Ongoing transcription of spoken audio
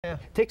Yeah.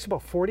 It takes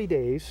about 40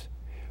 days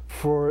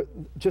for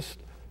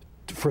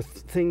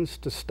things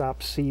to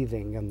stop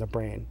seething in the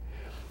brain.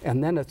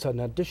 And then it's an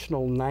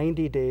additional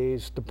 90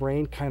 days, the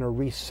brain kind of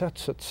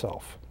resets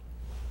itself.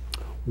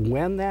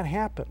 When that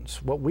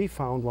happens, what we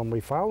found when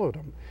we followed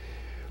them,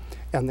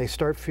 and they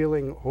start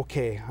feeling,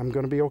 okay, I'm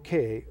going to be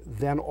okay,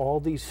 then all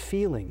these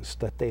feelings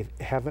that they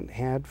haven't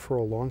had for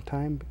a long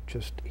time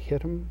just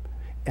hit them,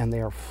 and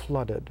they are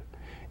flooded.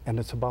 And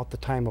it's about the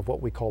time of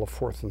what we call a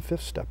fourth and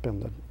fifth step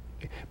in the,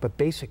 but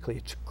basically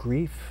it's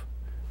grief,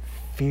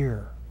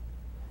 fear,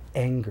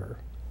 anger,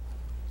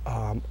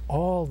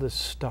 all this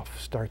stuff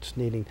starts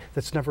needing,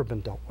 that's never been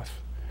dealt with,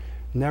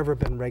 never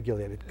been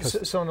regulated.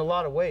 So in a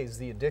lot of ways,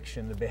 the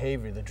addiction, the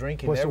behavior, the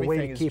drinking, was everything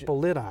a way to keep a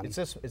lid on. It's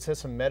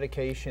just a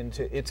medication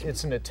to,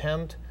 it's an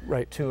attempt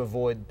right. to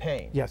avoid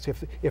pain. Yes,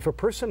 if a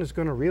person is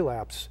going to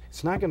relapse,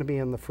 it's not going to be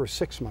in the first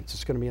 6 months,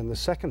 it's going to be in the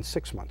second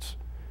 6 months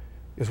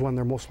is when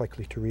they're most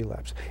likely to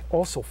relapse.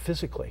 Also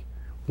physically,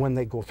 when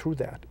they go through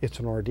that, it's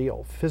an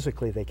ordeal.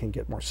 Physically, they can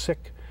get more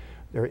sick.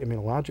 Their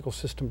immunological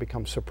system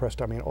becomes suppressed.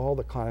 I mean, all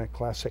the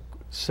classic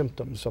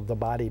symptoms of the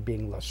body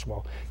being less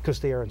well, because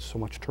they are in so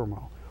much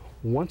turmoil.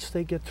 Once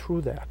they get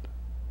through that,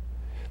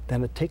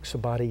 then it takes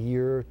about a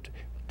year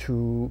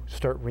to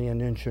start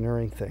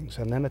re-engineering things.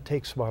 And then it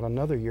takes about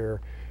another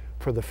year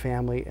for the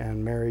family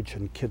and marriage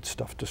and kid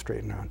stuff to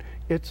straighten out.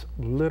 It's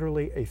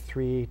literally a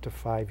 3 to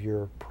 5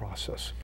 year process.